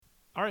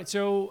All right,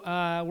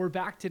 so we're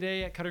back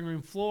today at Cutting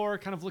Room Floor,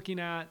 kind of looking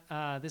at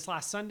this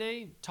last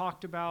Sunday,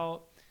 talked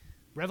about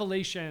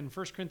Revelation,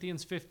 1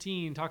 Corinthians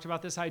 15, talked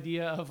about this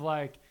idea of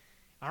like,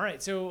 all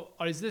right, so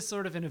is this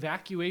sort of an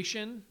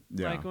evacuation?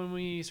 Yeah. Like when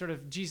we sort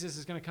of, Jesus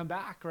is going to come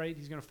back, right?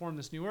 He's going to form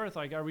this new earth.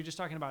 Like, are we just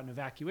talking about an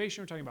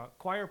evacuation? We're talking about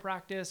choir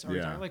practice? Are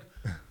we talking like,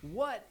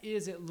 what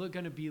is it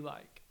going to be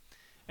like?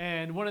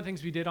 And one of the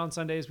things we did on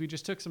Sunday is we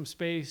just took some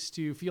space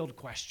to field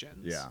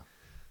questions. Yeah.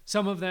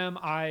 Some of them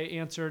I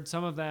answered,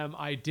 some of them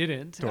I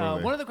didn't.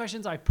 Totally. One of the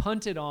questions I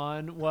punted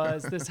on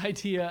was this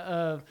idea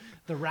of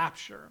the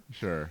rapture.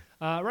 Sure.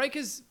 Right?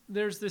 Because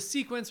there's this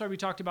sequence where we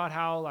talked about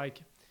how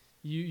like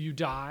you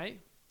die,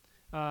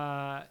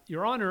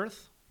 you're on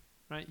earth,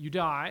 right? You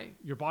die,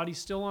 your body's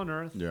still on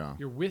earth. Yeah.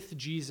 You're with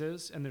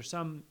Jesus, and there's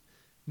some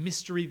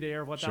mystery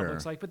there of what that Sure.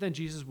 looks like. But then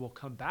Jesus will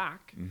come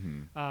back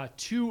Mm-hmm.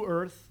 to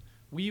earth.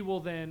 We will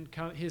then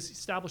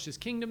establish his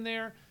kingdom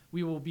there.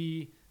 We will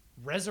be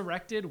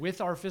resurrected with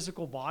our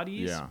physical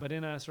bodies, Yeah. but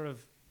in a sort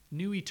of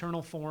new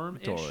eternal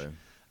form-ish. Totally.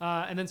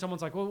 And then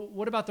someone's like, well,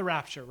 what about the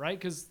rapture, right?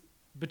 Because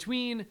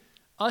between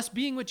us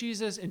being with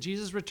Jesus and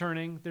Jesus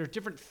returning, there are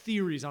different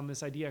theories on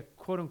this idea,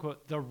 quote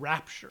unquote, the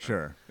rapture.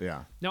 Sure.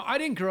 Yeah. Now, I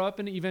didn't grow up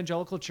in an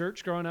evangelical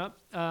church growing up.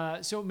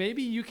 So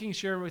maybe you can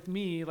share with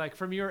me, like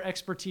from your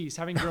expertise,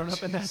 having grown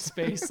up in that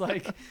space,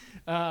 like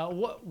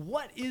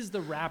what is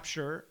the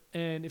rapture?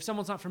 And if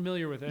someone's not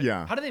familiar with it,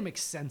 Yeah. how do they make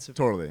sense of it?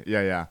 Totally.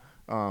 Yeah. Yeah.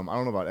 I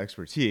don't know about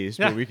expertise,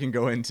 Yeah. but we can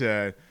go into,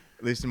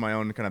 at least in my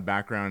own kind of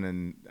background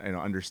and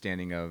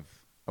understanding of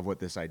what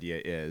this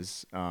idea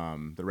is.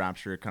 The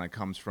rapture kind of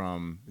comes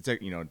from, it's like,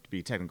 to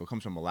be technical,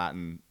 comes from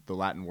the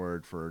Latin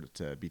word for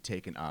to be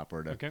taken up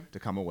or to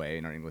come away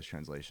in our English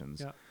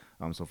translations.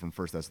 Yeah. So from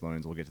 1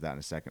 Thessalonians, we'll get to that in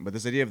a second. But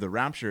this idea of the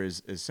rapture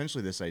is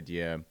essentially this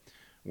idea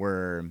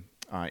where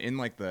in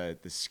like the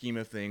scheme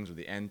of things or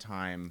the end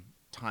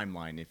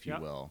timeline, if you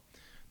will,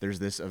 there's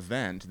this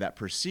event that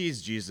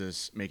precedes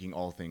Jesus making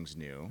all things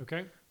new.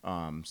 Okay.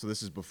 So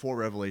this is before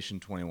Revelation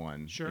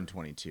 21 Sure. and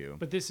 22.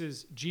 But this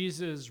is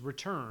Jesus'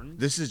 return.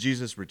 This is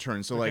Jesus'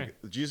 return. So Okay.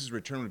 like Jesus'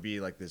 return would be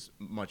like this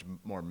much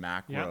more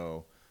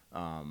macro,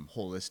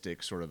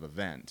 holistic sort of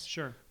event.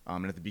 Sure.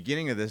 And at the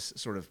beginning of this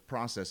sort of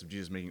process of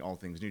Jesus making all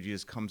things new,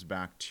 Jesus comes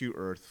back to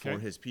earth for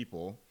his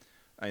people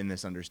in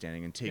this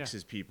understanding and takes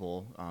his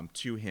people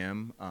to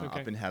him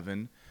up in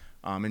heaven.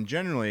 And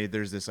generally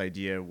there's this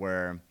idea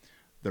where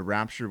the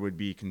rapture would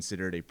be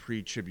considered a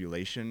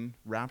pre-tribulation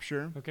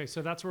rapture. Okay,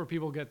 so that's where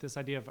people get this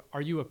idea of, are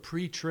you a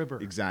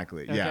pre-tribber?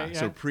 Exactly, Okay, yeah.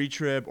 So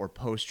pre-trib or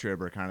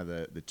post-trib are kind of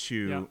the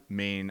two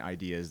main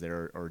ideas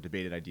there, or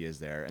debated ideas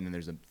there. And then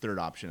there's a third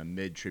option, a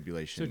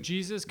mid-tribulation So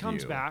Jesus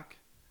comes view. back.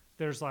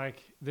 There's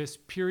like this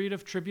period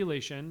of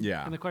tribulation.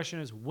 Yeah. And the question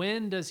is,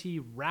 when does he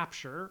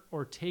rapture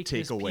or take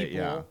his away,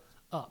 people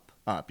up?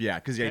 Yeah,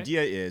 because the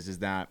idea is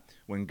that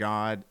when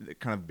God,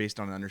 kind of based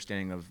on an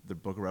understanding of the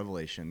book of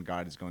Revelation,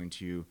 God is going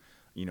to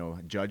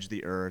judge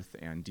the earth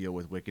and deal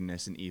with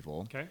wickedness and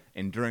evil. Okay.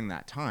 And during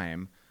that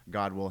time,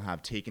 God will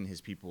have taken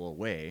his people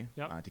away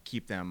to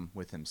keep them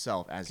with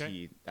himself as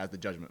the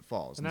judgment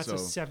falls. And that's so a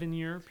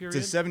 7-year period?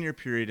 It's a 7-year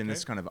period in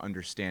this kind of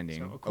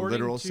understanding, So a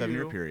literal to,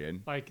 7-year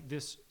period. Like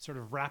this sort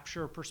of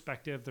rapture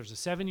perspective, there's a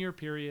 7-year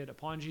period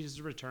upon Jesus'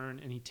 return,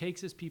 and he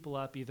takes his people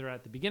up either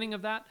at the beginning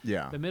of that,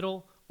 the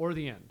middle, or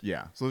the end.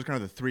 Yeah. So those are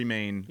kind of the three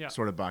main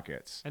sort of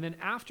buckets. And then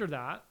after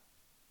that,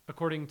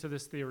 according to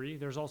this theory,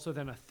 there's also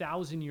then a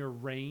 1,000-year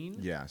reign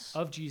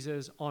of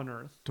Jesus on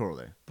earth.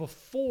 Totally.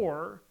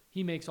 Before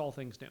he makes all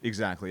things new.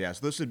 Exactly, yeah.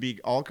 So this would be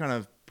all kind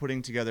of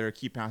putting together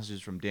key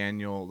passages from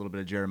Daniel, a little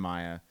bit of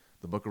Jeremiah,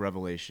 the book of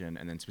Revelation,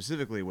 and then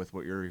specifically with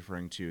what you're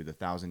referring to, the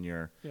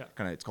 1,000-year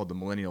kind of, it's called the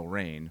millennial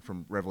reign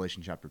from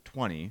Revelation chapter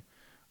 20.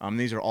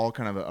 These are all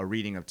kind of a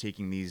reading of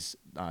taking these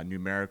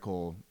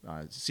numerical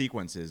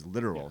sequences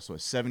literal. So a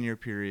 7-year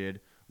period,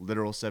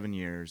 literal 7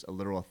 years, a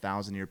literal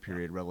 1,000-year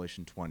period,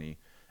 Revelation 20.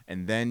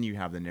 And then you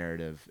have the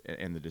narrative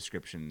and the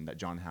description that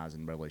John has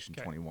in Revelation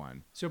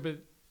 21. So, but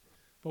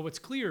what's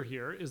clear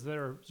here is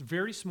there are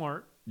very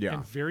smart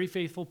and very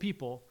faithful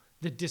people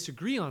that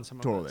disagree on some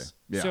of this.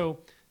 Yeah. So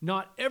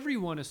not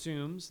everyone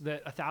assumes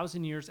that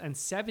 1,000 years and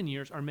 7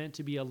 years are meant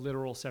to be a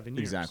literal 7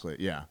 years. Exactly,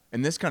 yeah.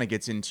 And this kind of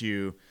gets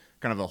into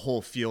kind of a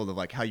whole field of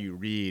like how you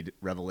read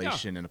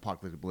Revelation and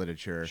apocalyptic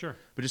literature. Sure.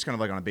 But just kind of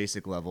like on a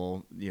basic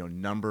level,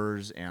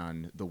 numbers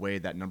and the way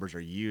that numbers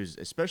are used,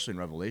 especially in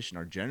Revelation,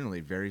 are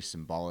generally very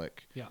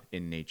symbolic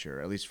in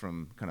nature, at least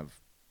from kind of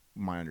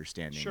my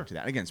understanding to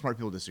that. Again, smart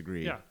people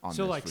disagree on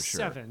so this like for sure.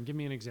 7, give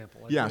me an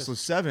example. Like So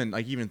 7,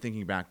 like even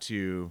thinking back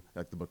to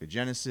like the book of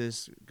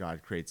Genesis,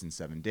 God creates in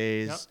 7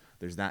 days.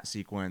 There's that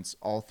sequence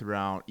all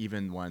throughout,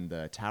 even when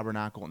the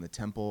tabernacle and the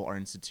temple are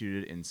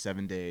instituted in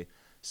 7-day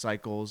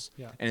cycles.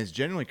 And it's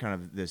generally kind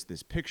of this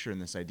picture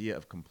and this idea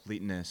of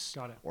completeness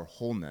or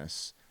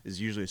wholeness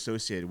is usually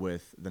associated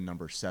with the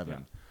number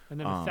 7. And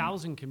then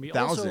 1,000 can be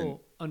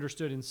also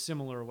understood in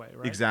similar way,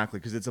 right? Exactly,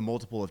 because it's a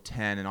multiple of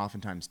 10, and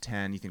oftentimes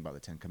 10, you think about the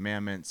 10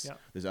 Commandments.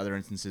 There's other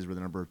instances where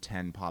the number of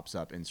 10 pops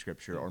up in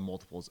Scripture, or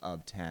multiples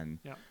of 10.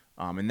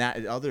 And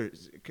that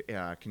others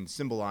can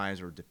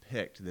symbolize or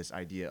depict this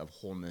idea of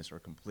wholeness or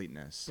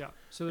completeness. Yeah.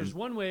 So there's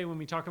one way when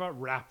we talk about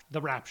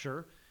the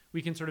rapture,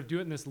 we can sort of do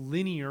it in this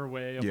linear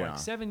way of like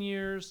 7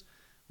 years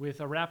with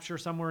a rapture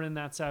somewhere in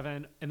that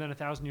 7 and then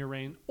 1,000-year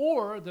reign,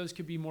 or those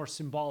could be more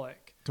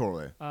symbolic.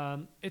 Totally.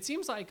 It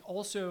seems like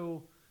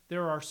also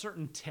there are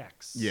certain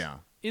texts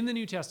in the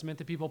New Testament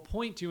that people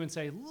point to and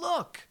say,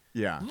 look,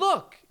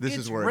 this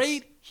is where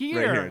right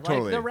here,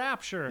 totally. Like the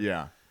rapture.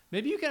 Yeah.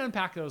 Maybe you can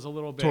unpack those a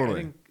little bit. Totally.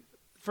 I think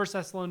 1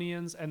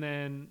 Thessalonians and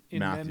then in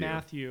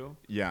Matthew.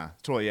 Yeah,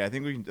 totally. Yeah, I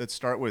think let's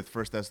start with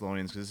 1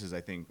 Thessalonians because this is,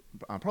 I think,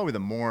 probably the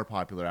more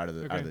popular out of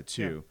the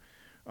two.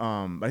 But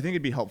I think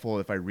it'd be helpful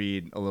if I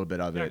read a little bit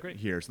of it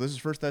here. So this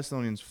is 1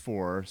 Thessalonians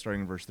 4,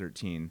 starting in verse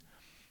 13.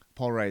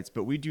 Paul writes,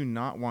 "But we do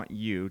not want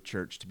you,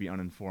 church, to be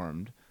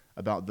uninformed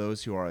about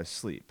those who are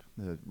asleep,"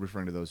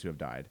 referring to those who have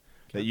died,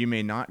 "that you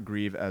may not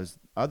grieve as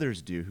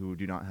others do who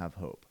do not have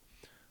hope.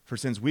 For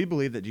since we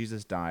believe that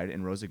Jesus died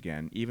and rose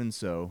again, even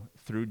so,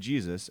 through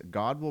Jesus,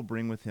 God will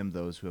bring with him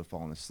those who have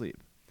fallen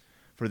asleep.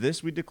 For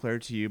this we declare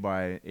to you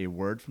by a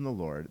word from the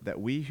Lord, that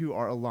we who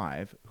are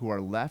alive, who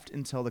are left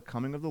until the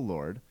coming of the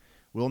Lord,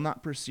 will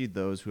not precede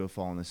those who have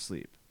fallen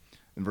asleep."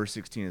 And verse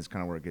 16 is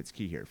kind of where it gets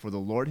key here. "For the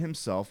Lord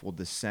himself will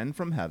descend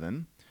from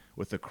heaven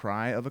with the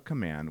cry of a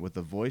command, with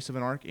the voice of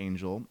an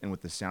archangel, and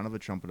with the sound of a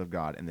trumpet of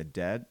God, and the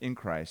dead in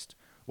Christ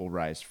will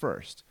rise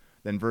first."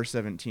 Then verse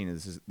 17,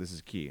 this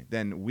is key.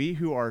 "Then we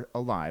who are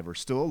alive, or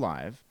still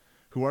alive,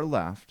 who are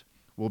left,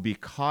 will be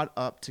caught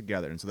up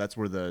together." And so that's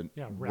where the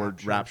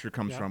word rapture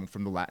comes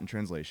from the Latin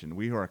translation.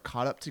 "We who are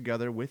caught up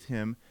together with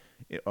him,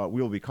 we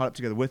will be caught up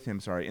together with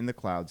him, in the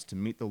clouds to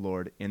meet the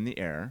Lord in the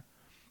air.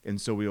 And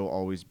so we will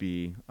always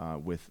be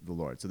with the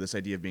Lord." So this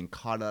idea of being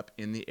caught up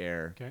in the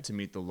air to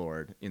meet the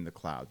Lord in the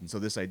clouds. And so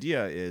this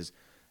idea is,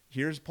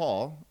 here's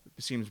Paul,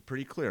 it seems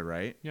pretty clear,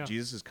 right? Yeah.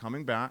 Jesus is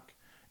coming back.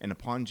 And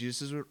upon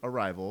Jesus'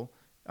 arrival,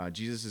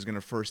 Jesus is going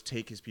to first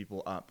take his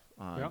people up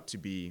to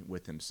be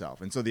with himself.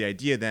 And so the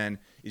idea then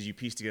is you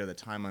piece together the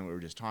timeline we were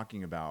just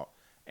talking about,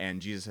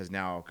 and Jesus has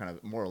now kind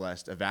of more or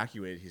less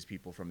evacuated his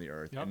people from the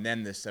earth. And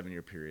then this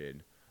 7-year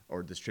period,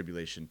 or this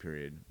tribulation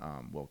period,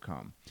 will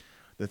come.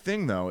 The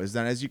thing, though, is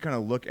that as you kind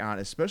of look at,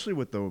 especially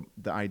with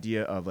the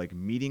idea of like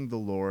meeting the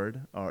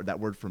Lord, or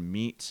that word for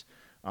meet,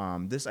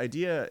 this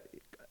idea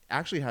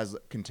actually has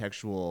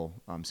contextual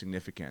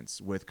significance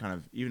with kind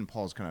of even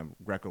Paul's kind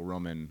of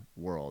Greco-Roman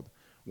world,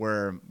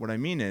 where what I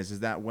mean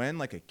is that when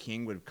like a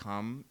king would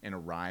come and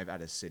arrive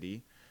at a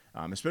city,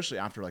 especially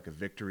after like a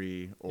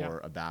victory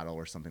or a battle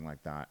or something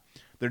like that,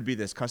 there'd be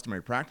this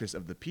customary practice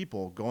of the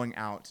people going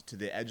out to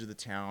the edge of the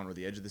town or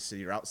the edge of the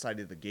city or outside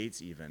of the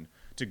gates even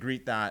to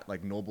greet that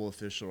like noble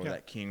official or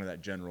that king or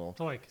that general.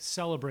 To like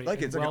celebrate,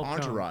 like it's welcome, like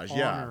an entourage,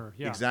 honor,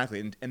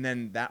 exactly. And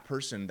then that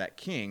person, that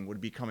king, would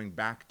be coming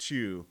back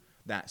to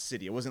that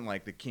city. It wasn't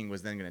like the king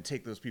was then going to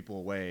take those people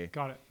away,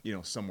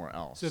 somewhere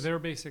else. So they're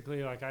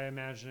basically like, I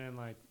imagine,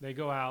 like they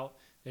go out,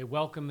 they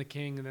welcome the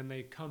king, and then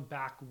they come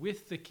back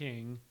with the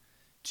king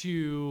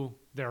to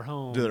their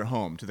home.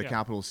 To the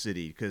capital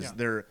city, because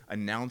they're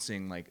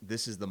announcing like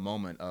this is the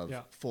moment of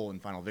full and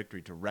final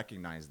victory, to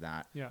recognize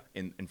that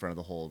in front of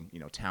the whole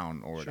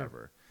town or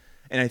whatever.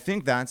 And I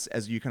think that's,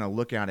 as you kind of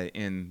look at it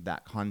in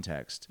that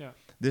context,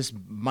 this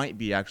might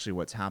be actually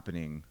what's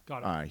happening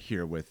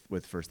here with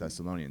 1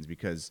 Thessalonians,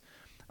 because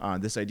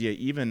this idea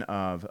even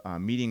of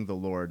meeting the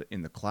Lord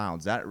in the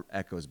clouds, that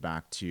echoes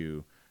back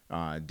to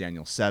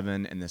Daniel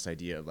 7, and this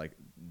idea of like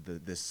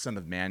this Son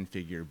of Man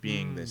figure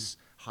being this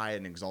high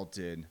and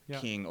exalted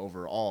king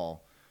over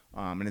all.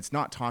 And it's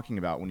not talking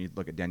about, when you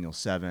look at Daniel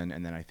 7,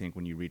 and then I think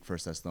when you read 1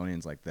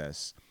 Thessalonians like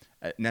this,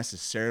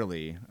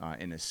 necessarily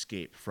an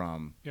escape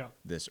from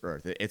this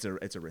earth. It's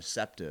a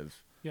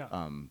receptive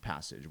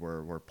passage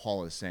where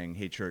Paul is saying,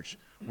 hey, church,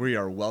 we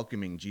are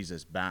welcoming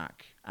Jesus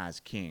back as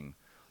king,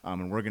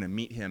 and we're going to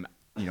meet him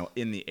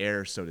in the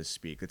air, so to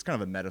speak. It's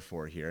kind of a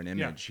metaphor here, an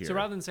image here. So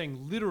rather than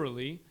saying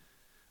literally,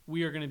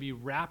 we are going to be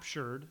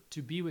raptured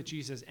to be with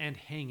Jesus and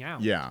hang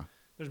out. Yeah.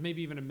 There's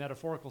maybe even a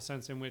metaphorical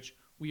sense in which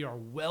we are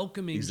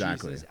welcoming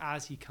Jesus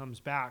as he comes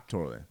back.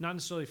 Totally. Not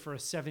necessarily for a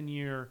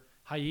 7-year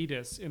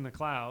hiatus in the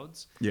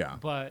clouds,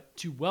 but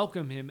to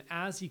welcome him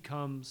as he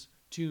comes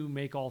to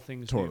make all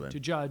things new, to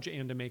judge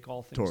and to make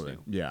all things new.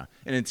 Yeah.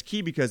 And it's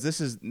key because this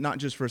is not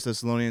just 1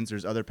 Thessalonians.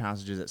 There's other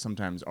passages that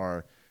sometimes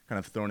are kind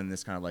of thrown in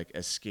this kind of like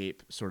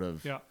escape sort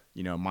of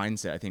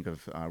mindset. I think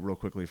of real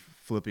quickly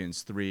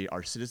Philippians 3,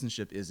 our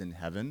citizenship is in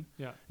heaven.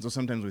 Yeah. And so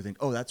sometimes we think,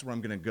 oh, that's where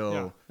I'm going to go.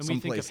 Yeah. And we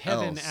think of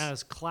heaven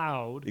as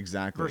cloud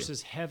exactly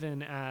versus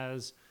heaven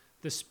as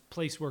this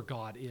place where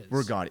God is.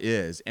 Where God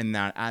is. And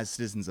that as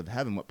citizens of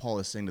heaven, what Paul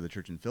is saying to the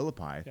church in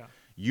Philippi,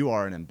 you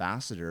are an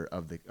ambassador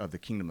of the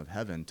kingdom of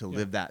heaven to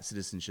live that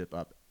citizenship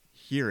up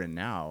here and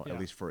now, at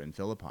least for in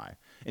Philippi.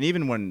 And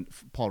even when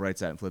Paul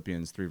writes that in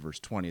Philippians 3 verse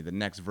 20, the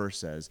next verse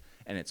says,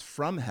 and it's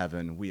from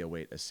heaven we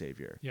await a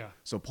savior. Yeah.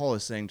 So Paul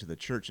is saying to the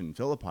church in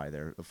Philippi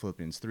there,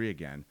 Philippians 3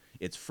 again,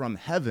 it's from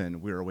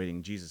heaven we are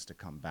awaiting Jesus to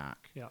come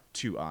back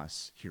to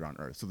us here on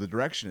earth. So the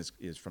direction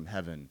is from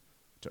heaven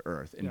to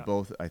earth in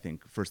both, I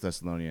think, 1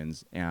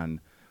 Thessalonians and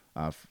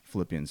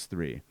Philippians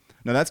 3.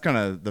 Now that's kind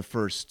of the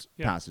first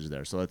passage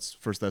there. So that's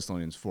 1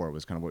 Thessalonians 4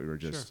 was kind of what we were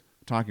just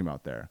talking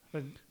about there.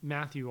 But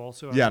Matthew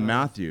also. Yeah,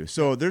 Matthew.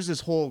 So there's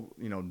this whole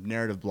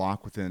narrative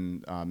block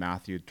within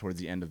Matthew towards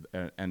the end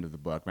of the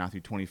book,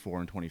 Matthew 24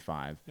 and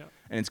 25,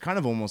 and it's kind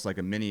of almost like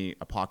a mini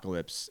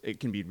apocalypse. It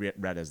can be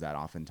read as that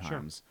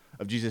oftentimes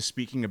of Jesus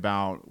speaking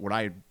about what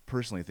I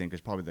personally think is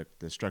probably the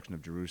destruction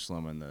of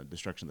Jerusalem and the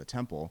destruction of the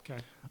temple.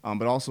 Okay.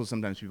 But also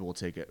sometimes people will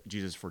take it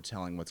Jesus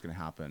foretelling what's going to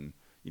happen,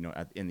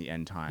 in the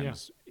end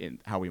times, in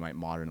how we might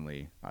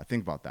modernly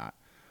think about that.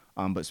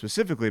 But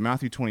specifically,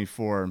 Matthew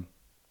 24.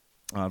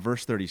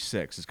 Verse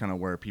 36 is kind of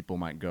where people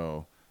might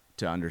go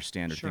to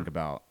understand or think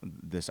about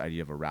this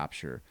idea of a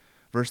rapture.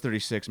 Verse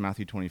 36,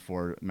 Matthew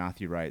 24,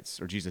 Matthew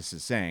writes, or Jesus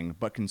is saying,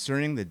 "But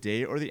concerning the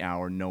day or the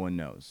hour, no one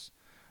knows,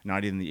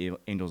 not even the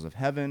angels of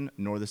heaven,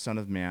 nor the Son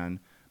of Man,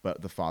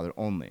 but the Father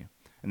only."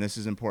 And this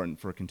is important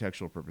for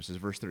contextual purposes.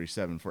 Verse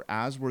 37, "For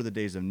as were the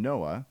days of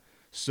Noah,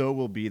 so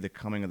will be the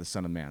coming of the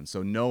Son of Man."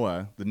 So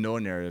Noah, the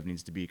Noah narrative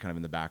needs to be kind of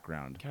in the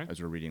background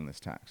as we're reading this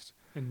text.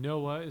 And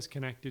Noah is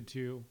connected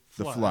to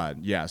the flood.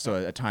 Yeah. So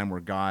a time where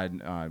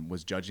God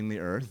was judging the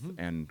earth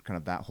and kind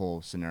of that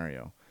whole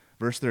scenario.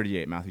 Verse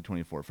 38, Matthew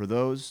 24.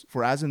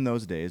 For as in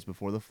those days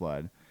before the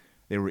flood,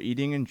 they were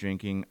eating and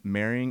drinking,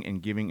 marrying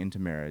and giving into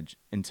marriage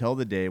until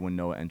the day when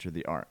Noah entered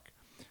the ark.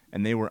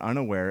 And they were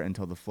unaware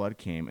until the flood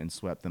came and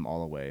swept them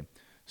all away.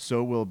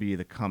 So will be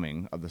the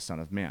coming of the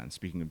Son of Man.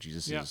 Speaking of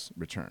Jesus'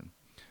 return.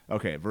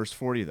 Okay. Verse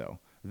 40 though.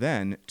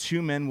 Then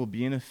 2 men will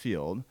be in a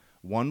field,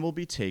 one will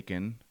be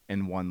taken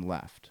and one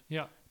left.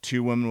 Yeah.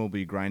 2 women will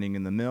be grinding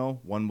in the mill,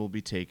 one will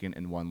be taken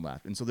and one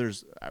left. And so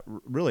there's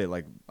really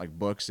like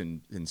books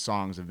and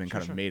songs have been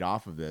kind of made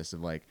off of this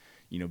of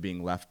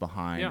being left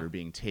behind or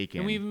being taken.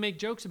 And we even make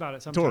jokes about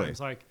it sometimes.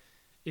 Totally. Like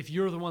if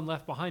you're the one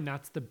left behind,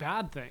 that's the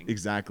bad thing.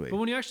 Exactly. But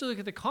when you actually look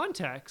at the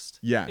context,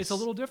 it's a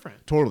little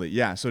different. Totally.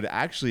 Yeah. So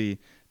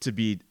to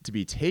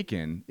be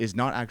taken is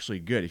not actually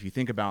good. If you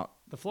think about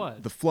the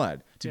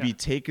flood to be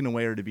taken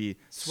away or to be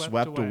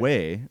swept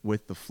away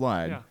with the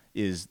flood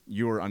is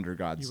you're under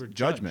God's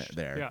judgment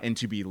there. And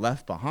to be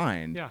left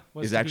behind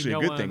is actually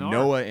a good thing.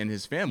 Noah and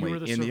his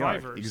family in the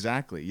ark.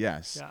 Exactly.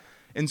 Yes. Yeah.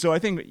 And so I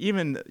think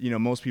even,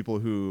 most people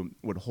who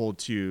would hold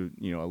to,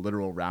 a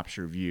literal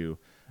rapture view,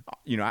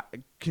 I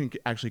can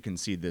actually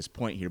concede this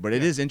point here, but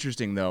it is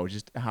interesting though,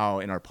 just how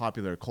in our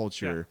popular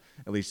culture,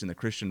 at least in the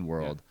Christian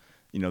world,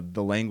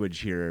 the language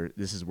here,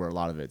 this is where a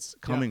lot of it's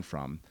coming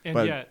from. And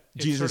but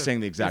Jesus is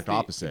saying the exact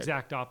opposite.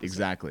 Exact opposite.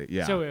 Exactly,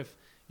 yeah. So if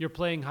you're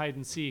playing hide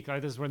and seek,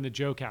 this is when the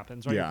joke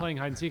happens, right? You're playing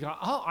hide and seek.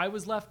 Oh, I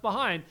was left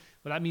behind.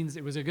 Well, that means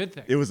it was a good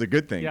thing. It was a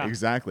good thing,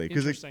 exactly.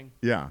 Interesting.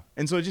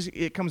 And so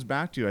it comes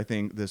back to, I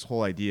think, this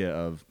whole idea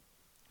of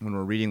when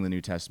we're reading the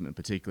New Testament in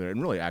particular,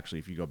 and really actually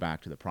if you go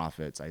back to the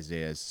prophets,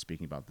 Isaiah is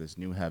speaking about this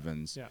new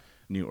heavens,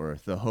 new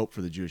earth. The hope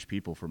for the Jewish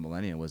people for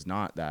millennia was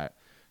not that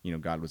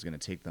God was going to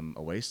take them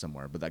away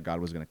somewhere, but that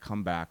God was going to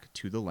come back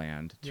to the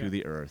land, to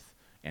the earth,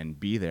 and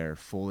be there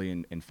fully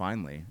and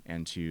finally,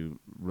 and to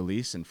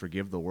release and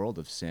forgive the world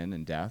of sin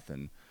and death,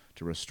 and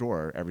to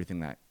restore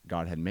everything that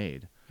God had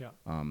made,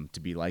 to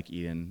be like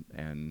Eden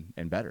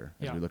and better,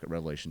 as we look at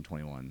Revelation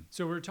 21.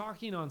 So we're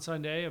talking on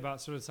Sunday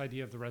about sort of this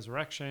idea of the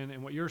resurrection,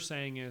 and what you're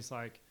saying is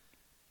like,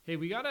 hey,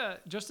 we got to,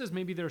 just as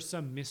maybe there's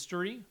some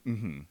mystery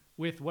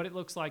with what it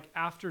looks like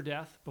after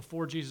death,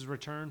 before Jesus'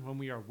 return, when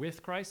we are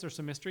with Christ, there's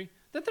some mystery,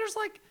 that there's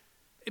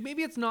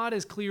maybe it's not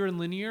as clear and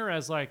linear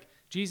as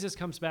Jesus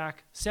comes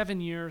back 7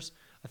 years,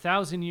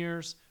 1,000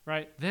 years,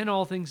 right? Then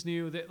all things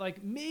new.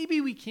 That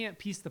maybe we can't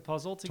piece the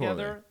puzzle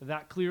together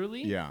that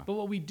clearly. Yeah. But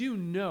what we do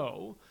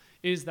know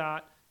is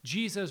that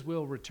Jesus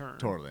will return.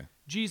 Totally.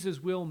 Jesus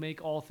will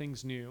make all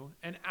things new.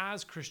 And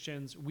as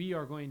Christians, we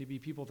are going to be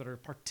people that are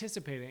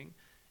participating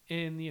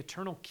in the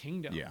eternal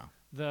kingdom. Yeah.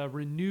 The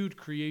renewed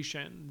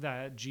creation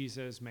that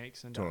Jesus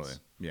makes and does.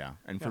 Yeah.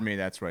 And for me,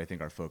 that's where I think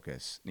our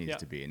focus needs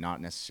to be,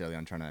 not necessarily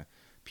on trying to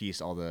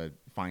piece all the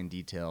fine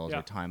details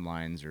or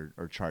timelines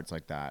or charts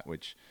like that,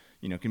 which,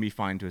 can be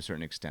fine to a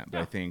certain extent.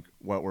 But I think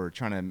what we're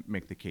trying to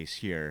make the case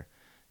here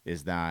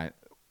is that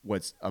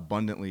what's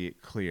abundantly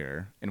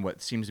clear and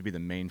what seems to be the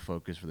main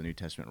focus for the New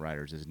Testament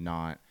writers is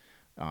not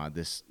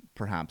this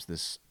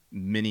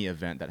mini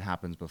event that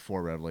happens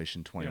before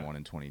Revelation 21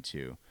 and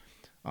 22.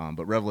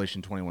 But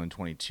Revelation 21 and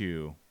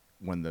 22,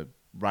 when the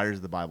writers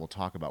of the Bible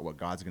talk about what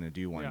God's going to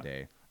do one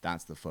day,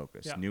 that's the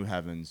focus. New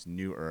heavens,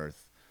 new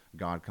earth,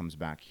 God comes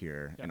back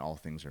here, and all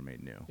things are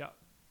made new.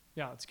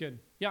 Yeah, it's good.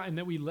 Yeah, and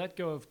that we let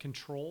go of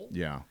control.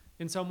 Yeah.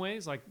 In some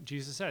ways, like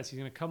Jesus says, he's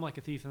going to come like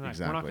a thief in the night.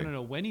 Exactly. We're not going to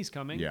know when he's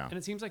coming. Yeah. And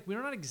it seems like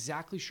we're not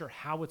exactly sure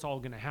how it's all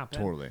going to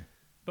happen. Totally.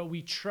 But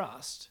we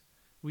trust.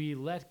 We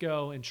let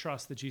go and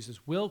trust that Jesus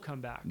will come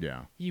back.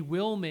 Yeah. He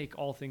will make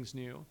all things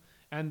new.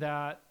 And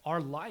that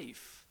our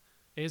life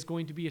is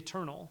going to be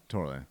eternal.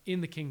 Totally.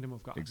 In the kingdom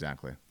of God.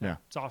 Exactly. Yeah.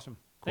 It's awesome.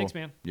 Cool. Thanks,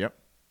 man. Yep.